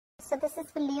So this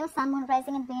is for Leo, Sun, Moon,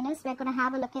 Rising and Venus. We're going to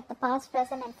have a look at the past,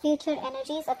 present and future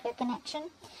energies of your connection.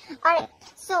 Alright,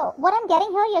 so what I'm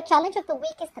getting here, your challenge of the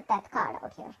week is the Death card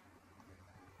out here.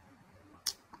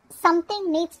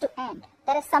 Something needs to end.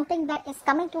 There is something that is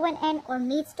coming to an end or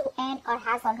needs to end or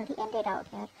has already ended out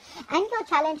here. And your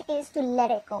challenge is to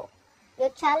let it go. Your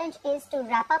challenge is to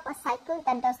wrap up a cycle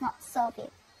that does not serve you.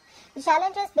 The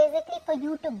challenge is basically for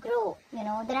you to grow. You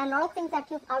know, there are a lot of things that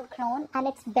you've outgrown and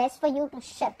it's best for you to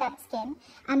shed that skin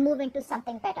and move into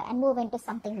something better and move into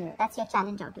something new. That's your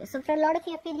challenge out here. So for a lot of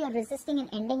you, I feel you're resisting and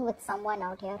ending with someone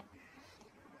out here.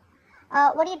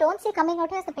 What you don't see coming out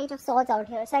here is the Page of Swords out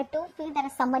here. So I do feel there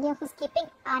is somebody who's keeping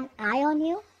an eye on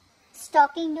you,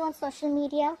 stalking you on social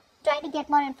media, trying to get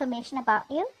more information about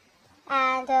you.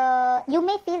 And you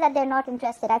may feel that they're not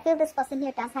interested. I feel this person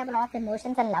here does have a lot of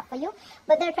emotions and love for you,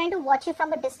 but they're trying to watch you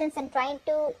from a distance and trying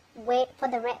to wait for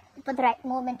the right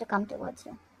moment to come towards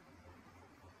you.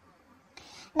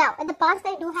 Now, in the past,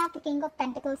 I do have the King of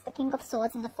Pentacles, the King of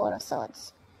Swords, and the Four of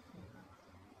Swords.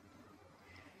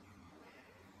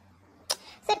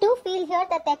 So I do feel here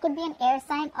that there could be an air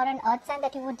sign or an earth sign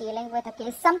that you were dealing with.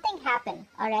 Okay, something happened.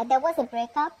 Alright, there was a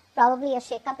breakup, probably a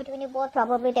shake-up between you both.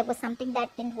 Probably there was something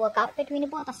that didn't work out between you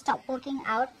both or stopped working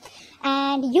out.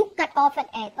 And you cut off an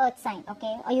earth sign,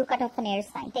 okay, or you cut off an air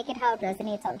sign. Take it how it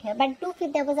resonates out here. But I do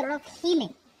feel there was a lot of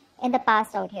healing in the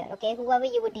past out here, okay, whoever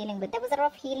you were dealing with. There was a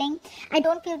lot of healing. I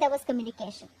don't feel there was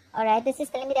communication. Alright, this is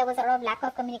telling me there was a lot of lack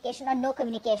of communication or no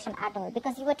communication at all,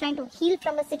 because you were trying to heal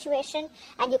from a situation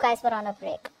and you guys were on a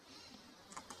break.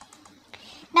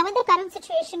 Now in the current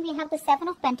situation, we have the Seven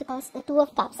of Pentacles, the Two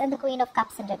of Cups and the Queen of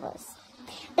Cups in reverse.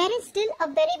 There is still a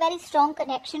very, very strong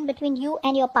connection between you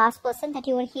and your past person that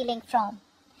you are healing from.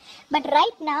 But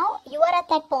right now, you are at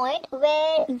that point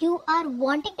where you are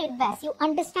wanting to invest. You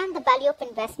understand the value of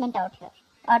investment out here.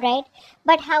 Alright,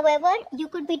 but however, you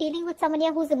could be dealing with somebody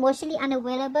who's emotionally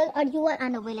unavailable or you are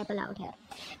unavailable out here.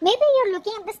 Maybe you're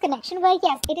looking at this connection where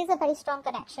yes, it is a very strong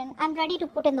connection. I'm ready to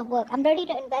put in the work. I'm ready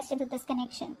to invest into this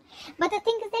connection. But the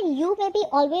thing is that you may be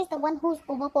always the one who's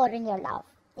overpouring your love.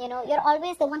 You know, you're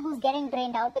always the one who's getting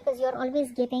drained out because you're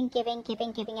always giving and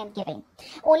giving.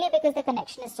 Only because the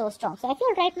connection is so strong. So I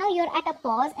feel right now you're at a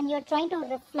pause and you're trying to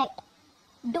reflect.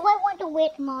 Do I want to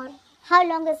wait more? How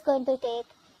long is it going to take?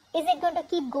 Is it going to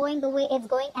keep going the way it's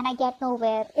going and I get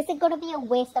nowhere? Is it going to be a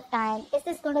waste of time? Is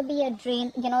this going to be a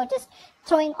drain, you know, just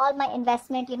throwing all my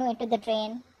investment, you know, into the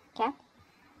drain? Okay.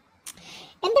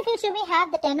 In the future, we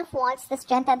have the Ten of Wands, the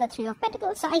Strength and the Three of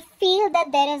Pentacles. So I feel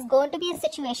that there is going to be a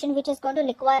situation which is going to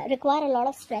require a lot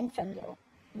of strength from you.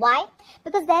 Why?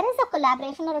 Because there is a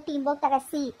collaboration or a teamwork that I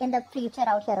see in the future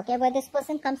out here, okay, where this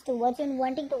person comes towards you and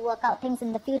wanting to work out things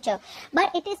in the future.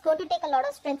 But it is going to take a lot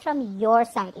of strength from your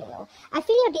side, Leo. I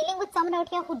feel you're dealing with someone out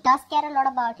here who does care a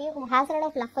lot about you, who has a lot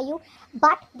of love for you,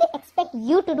 but they expect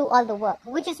you to do all the work,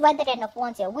 which is why the Ten of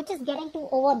Wands here, which is getting too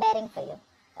overbearing for you,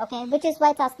 okay, which is why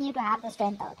it's asking you to have the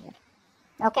strength out here.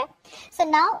 Okay, so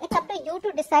now it's up to you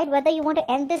to decide whether you want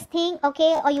to end this thing,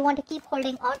 okay, or you want to keep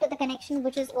holding on to the connection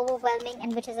which is overwhelming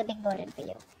and which is a big burden for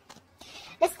you.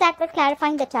 Let's start with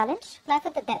clarifying the challenge. Clarify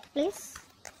the Death, please.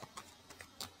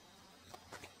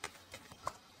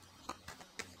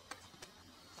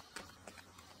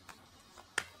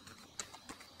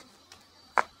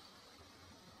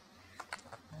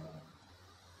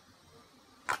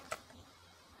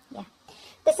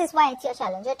 This is why it's your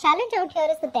challenge. Your challenge out here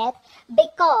is the Death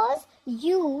because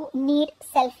you need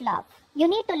self-love. You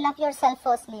need to love yourself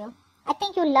first, Leo. I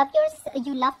think you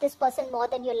love this person more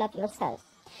than you love yourself.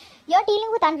 You're dealing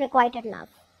with unrequited love.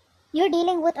 You're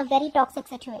dealing with a very toxic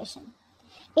situation.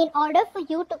 In order for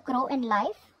you to grow in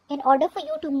life, in order for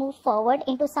you to move forward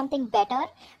into something better,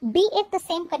 be it the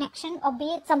same connection or be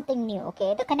it something new,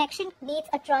 okay? The connection needs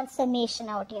a transformation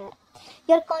out here.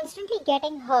 You're constantly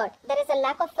getting hurt. There is a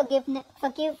lack of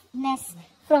forgiveness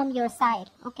from your side,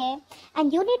 okay?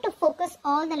 And you need to focus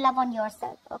all the love on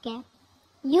yourself, okay?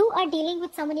 You are dealing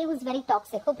with somebody who's very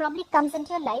toxic, who probably comes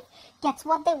into your life, gets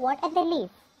what they want and they leave.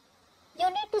 You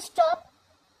need to stop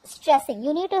stressing.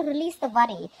 You need to release the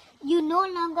worry. You no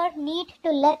longer need to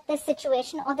let this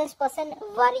situation or this person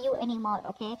worry you anymore,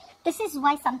 okay? This is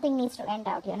why something needs to end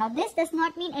out here. Now, this does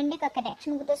not mean ending a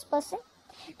connection with this person.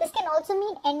 This can also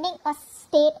mean ending a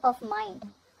state of mind.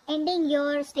 Ending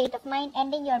your state of mind,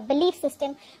 ending your belief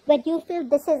system where you feel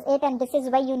this is it and this is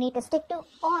where you need to stick to,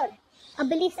 or a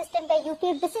belief system where you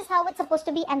feel this is how it's supposed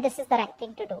to be and this is the right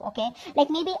thing to do, okay? Like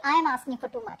maybe I'm asking for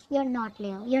too much. You're not,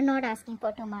 Leo. You're not asking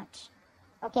for too much.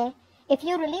 Okay, if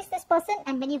you release this person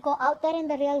and when you go out there in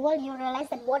the real world, you realize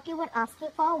that what you were asking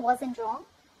for wasn't wrong.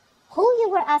 Who you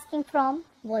were asking from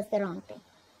was the wrong thing.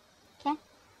 Okay.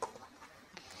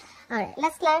 Alright,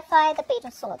 let's clarify the Page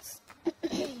of Swords.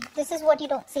 This is what you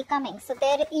don't see coming. So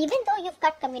there, even though you've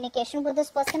got communication with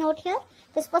this person out here,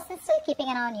 this person is still keeping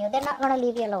an eye on you. They're not going to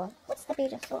leave you alone. What's the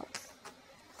Page of Swords?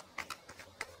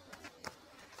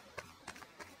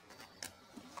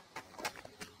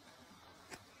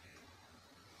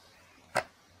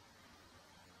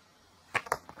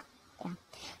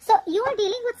 So you are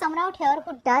dealing with someone out here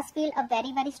who does feel a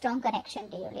very, very strong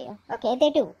connection to you, Leo. Okay, they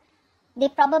do. They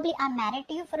probably are married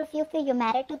to you. For a few of you, you're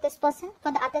married to this person.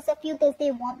 For the others of you,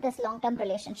 they want this long-term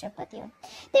relationship with you.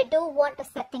 They do want to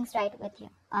set things right with you.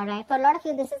 Alright, for a lot of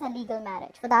you, this is a legal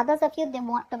marriage. For the others of you, they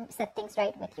want to set things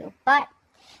right with you. But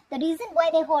the reason why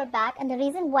they hold back and the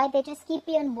reason why they just keep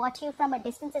you and watch you from a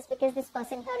distance is because this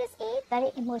person here is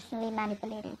very emotionally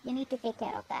manipulative. You need to take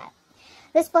care of that.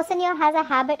 This person here has a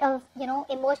habit of,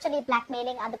 emotionally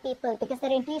blackmailing other people because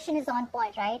their intuition is on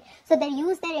point, right? So they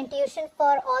use their intuition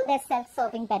for all their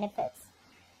self-serving benefits.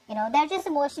 They're just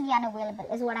emotionally unavailable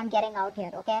is what I'm getting out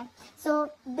here, okay? So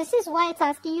this is why it's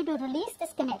asking you to release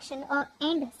this connection or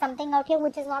end something out here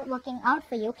which is not working out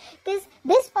for you. Because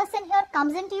this person here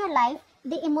comes into your life,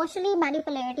 they emotionally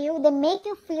manipulate you, they make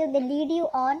you feel, they lead you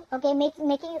on, okay,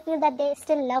 making you feel that they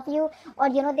still love you or,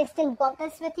 they still want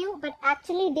this with you, but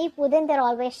actually deep within they're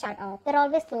always shut off, they're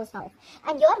always closed off.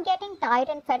 And you're getting tired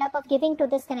and fed up of giving to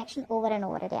this connection over and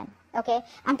over again, okay?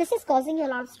 And this is causing you a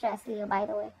lot of stress, Leo, by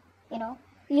the way,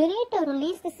 You need to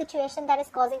release the situation that is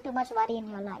causing too much worry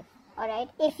in your life, alright?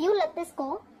 If you let this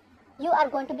go, you are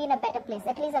going to be in a better place,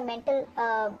 at least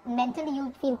mentally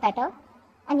you feel better.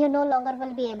 And you no longer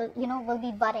will be able, will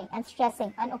be worrying and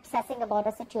stressing and obsessing about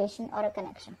a situation or a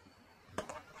connection.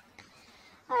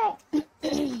 Alright.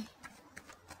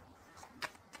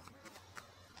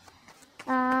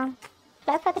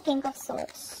 Try for the King of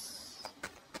Swords.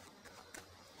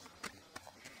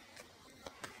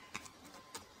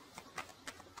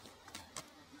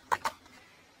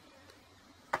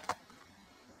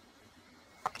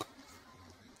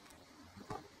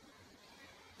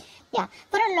 Yeah,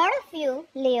 for a lot of you,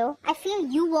 Leo, I feel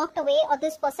you walked away or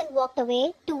this person walked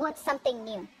away towards something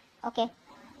new, okay?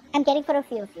 I'm getting for a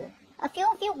few of you. A few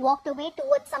of you walked away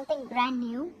towards something brand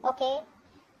new, okay?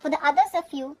 For the others of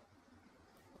you,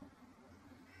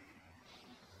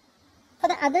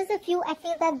 I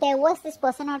feel that there was this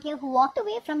person out here who walked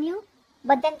away from you,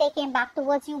 but then they came back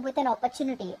towards you with an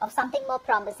opportunity of something more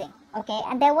promising, okay?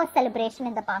 And there was celebration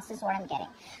in the past is what I'm getting.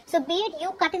 So be it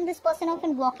you cutting this person off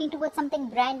and walking towards something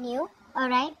brand new,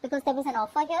 alright, because there was an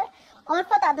offer here, or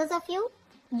for the others of you,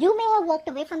 you may have walked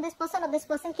away from this person or this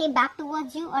person came back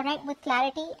towards you, alright, with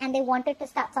clarity and they wanted to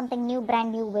start something new,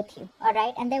 brand new with you,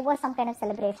 alright? And there was some kind of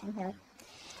celebration here.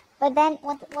 But then,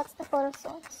 what's the Four of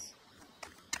Swords?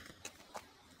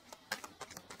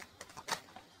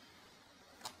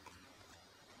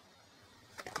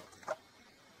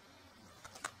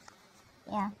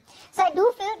 Yeah. So I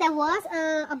do feel there was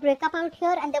a breakup out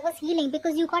here and there was healing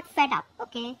because you got fed up,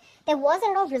 okay? There was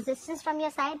a lot of resistance from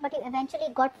your side, but you eventually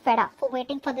got fed up for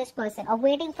waiting for this person or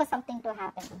waiting for something to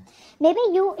happen. Maybe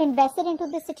you invested into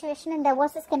this situation and there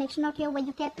was this connection out here where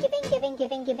you kept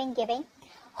giving,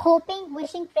 hoping,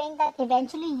 wishing, praying that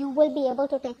eventually you will be able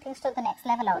to take things to the next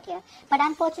level out here. But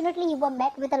unfortunately, you were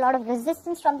met with a lot of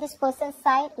resistance from this person's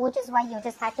side, which is why you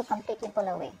just had to completely pull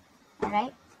away,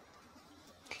 alright?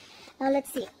 Now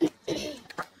let's see.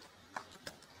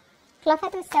 Clock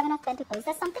at the Seven of Pentacles.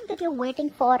 There's something that you're waiting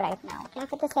for right now.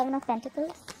 Clock at the Seven of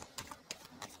Pentacles.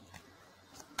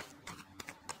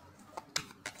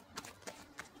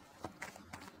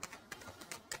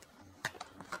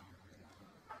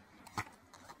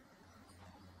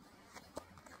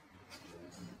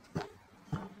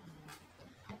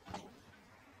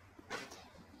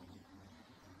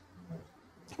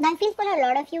 Now I feel for a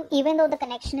lot of you, even though the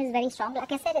connection is very strong,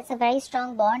 like I said, it's a very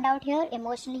strong bond out here.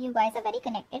 Emotionally, you guys are very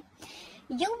connected.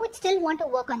 You would still want to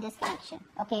work on this connection,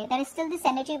 okay? There is still this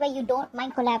energy where you don't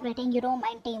mind collaborating, you don't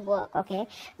mind teamwork, okay?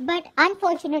 But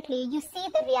unfortunately, you see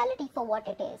the reality for what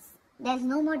it is. There's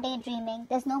no more daydreaming,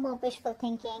 there's no more wishful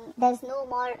thinking, there's no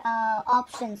more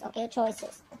options, okay,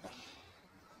 choices.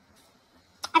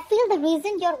 I feel the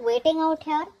reason you're waiting out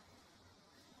here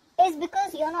is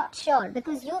because you're not sure,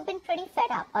 because you've been pretty fed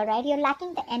up, alright? You're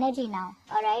lacking the energy now,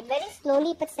 alright? Very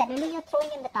slowly but steadily you're throwing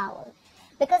in the towel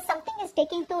because something is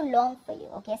taking too long for you,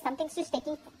 okay? Something's just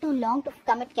taking too long to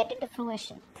get into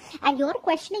fruition. And you're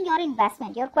questioning your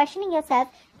investment. You're questioning yourself,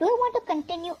 do I want to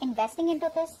continue investing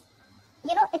into this?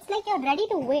 It's like you're ready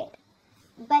to wait,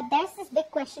 but there's this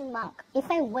big question mark. If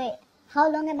I wait,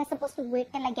 how long am I supposed to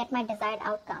wait till I get my desired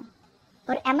outcome?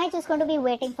 Or am I just going to be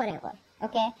waiting forever?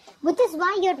 okay? Which is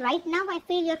why you're right now, I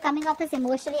feel you're coming off as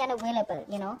emotionally unavailable,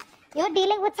 you know. You're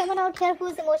dealing with someone out here who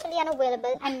is emotionally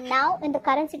unavailable, and now in the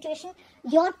current situation,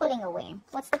 you're pulling away.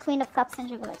 What's the Queen of Cups in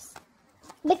reverse?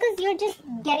 Because you're just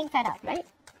getting fed up, right?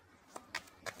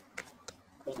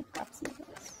 Queen of Cups in reverse.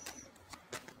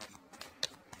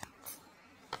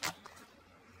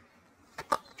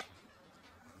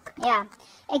 Yeah,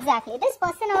 exactly. This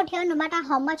person out here, no matter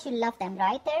how much you love them,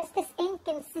 right? There's this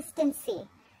inconsistency,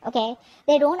 okay?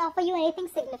 They don't offer you anything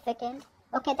significant,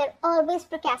 okay? They're always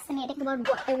procrastinating about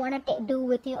what they want to do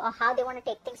with you or how they want to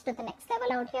take things to the next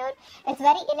level out here. It's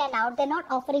very in and out. They're not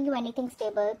offering you anything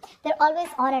stable. They're always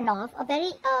on and off. A very,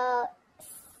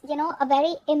 a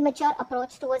very immature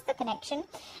approach towards the connection.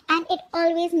 And it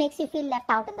always makes you feel left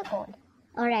out in the cold.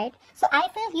 Alright, so I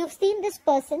feel you've seen this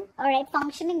person, alright,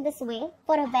 functioning this way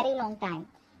for a very long time.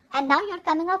 And now you're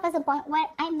coming off as a point where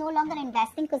I'm no longer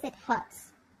investing because it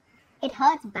hurts. It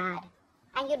hurts bad.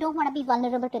 And you don't want to be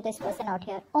vulnerable to this person out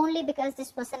here. Only because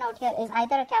this person out here is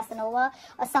either a Casanova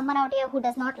or someone out here who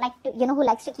does not like to, who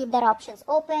likes to keep their options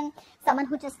open. Someone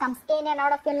who just comes in and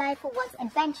out of your life, who wants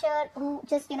adventure, who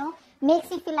just,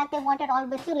 makes you feel like they want it all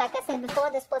with you. Like I said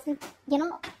before, this person,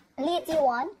 leads you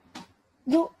on.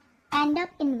 You end up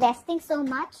investing so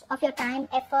much of your time,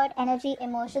 effort, energy,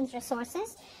 emotions,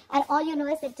 resources, and all you know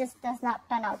is it just does not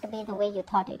turn out to be the way you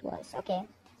thought it was, okay?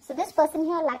 So this person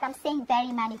here, like I'm saying,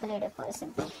 very manipulative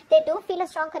person. They do feel a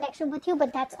strong connection with you,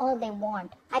 but that's all they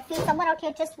want. I feel someone out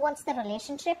here just wants the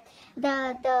relationship,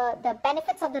 the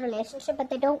benefits of the relationship, but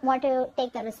they don't want to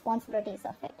take the responsibilities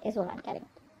of it, is what I'm getting.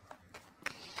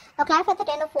 Now, clarify the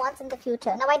Ten of Wands in the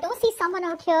future. Now, I do see someone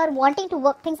out here wanting to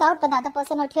work things out, but the other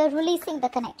person out here releasing the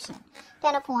connection.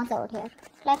 Ten of Wands out here.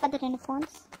 Clarify the Ten of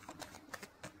Wands.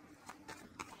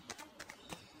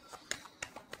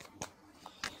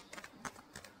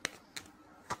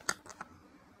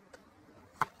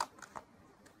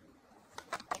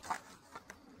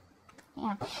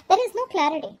 Yeah, there is no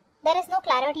clarity. There is no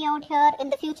clarity out here.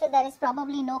 In the future, there is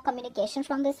probably no communication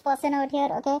from this person out here,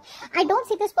 okay? I don't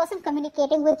see this person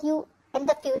communicating with you in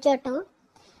the future too.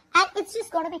 And it's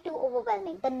just going to be too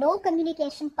overwhelming. The no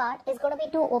communication part is going to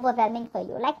be too overwhelming for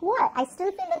you. Like what? I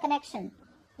still feel the connection,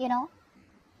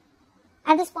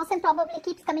 And this person probably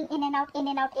keeps coming in and out, in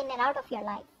and out, in and out of your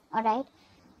life, alright?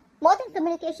 More than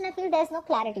communication, I feel there's no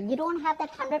clarity. You don't have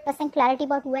that 100% clarity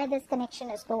about where this connection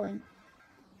is going.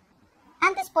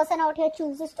 And this person out here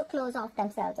chooses to close off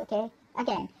themselves, okay?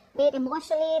 Again, be it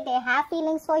emotionally, they have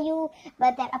feelings for you,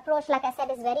 but their approach, like I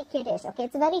said, is very kiddish, okay?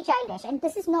 It's very childish, and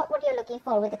this is not what you're looking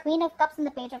for. With the Queen of Cups and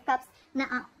the Page of Cups,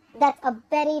 that's a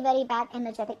very, very bad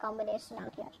energetic combination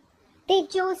out here. They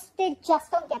just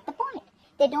don't get the point.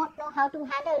 They don't know how to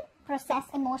process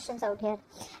emotions out here.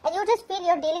 And you just feel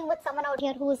you're dealing with someone out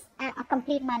here who's a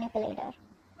complete manipulator,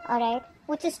 alright?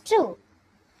 Which is true,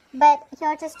 but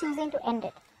you're just choosing to end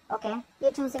it. Okay,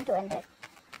 you're choosing to end it.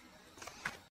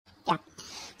 Yeah.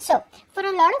 So, for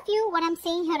a lot of you, what I'm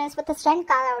saying here is with the Strength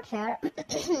card out here,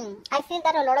 I feel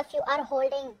that a lot of you are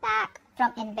holding back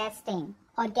from investing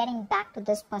or getting back to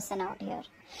this person out here.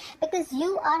 Because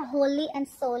you are wholly and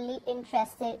solely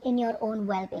interested in your own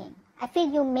well-being. I feel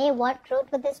you may want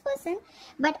truth with this person,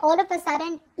 but all of a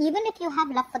sudden, even if you have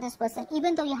love for this person,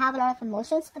 even though you have a lot of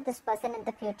emotions for this person in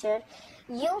the future,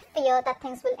 you fear that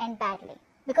things will end badly.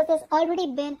 Because there's already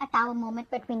been a tower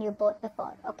moment between you both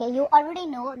before, okay? You already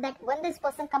know that when this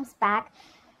person comes back,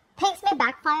 things may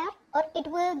backfire, or it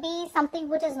will be something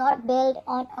which is not built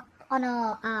on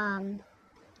a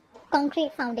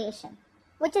concrete foundation.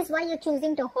 Which is why you're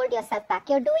choosing to hold yourself back.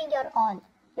 You're doing your own.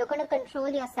 You're going to control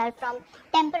yourself from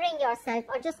tempering yourself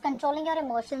or just controlling your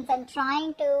emotions and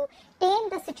trying to tame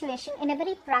the situation in a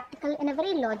very practical, in a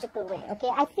very logical way, okay?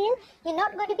 I feel you're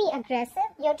not going to be aggressive.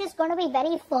 You're just going to be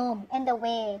very firm in the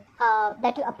way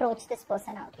that you approach this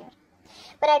person out here.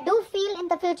 But I do feel in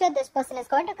the future this person is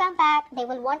going to come back. They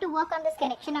will want to work on this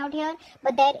connection out here.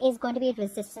 But there is going to be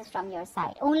resistance from your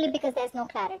side. Only because there's no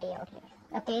clarity out here.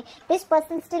 Okay, this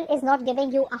person still is not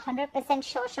giving you 100%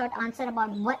 short answer about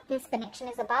what this connection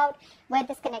is about, where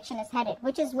this connection is headed,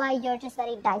 which is why you're just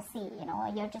very dicey,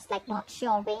 you're just like not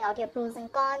sure, weighing out your pros and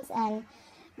cons and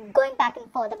going back and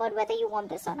forth about whether you want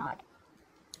this or not.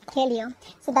 Okay, Leo,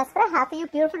 so that's what I have for you.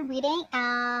 Beautiful reading.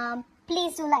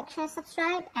 Please do like, share,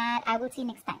 subscribe, and I will see you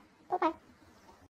next time. Bye-bye.